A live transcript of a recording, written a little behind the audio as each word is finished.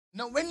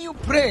Now, when you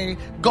pray,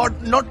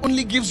 God not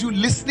only gives you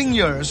listening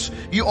ears,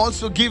 He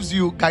also gives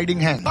you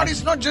guiding hand. God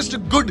is not just a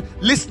good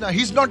listener.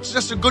 He's not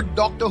just a good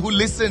doctor who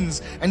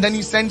listens and then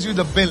He sends you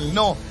the bill.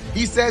 No,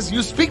 He says,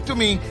 you speak to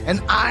me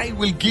and I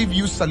will give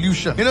you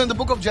solution. You know, in the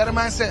book of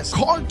Jeremiah says,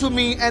 call to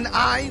me and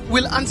I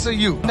will answer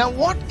you. Now,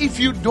 what if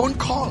you don't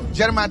call?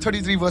 Jeremiah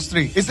 33 verse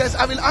 3. It says,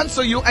 I will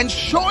answer you and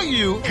show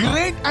you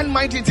great and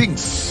mighty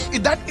things.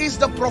 That is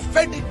the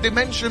prophetic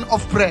dimension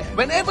of prayer.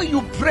 Whenever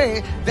you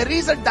pray, there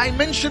is a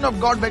dimension of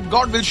God where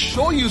God will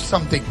show you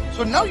something.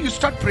 So now you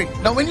start praying.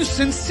 Now when you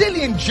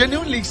sincerely and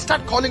genuinely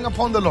start calling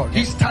upon the Lord,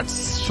 He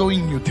starts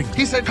showing you things.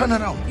 He said, turn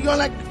around. You're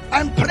like,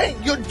 I'm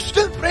praying. You're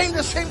still praying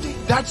the same thing.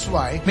 That's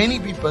why many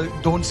people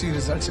don't see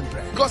results in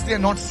prayer. Because they are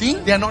not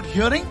seeing, they are not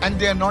hearing, and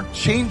they are not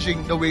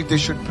changing the way they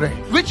should pray.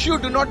 Which you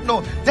do not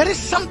know. There is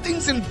some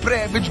things in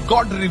prayer which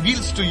God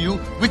reveals to you,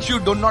 which you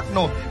do not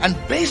know. And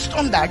based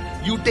on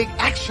that, you take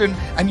action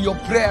and your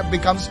prayer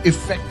becomes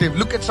effective.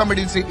 Look at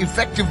somebody and say,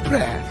 effective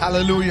prayer.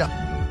 Hallelujah.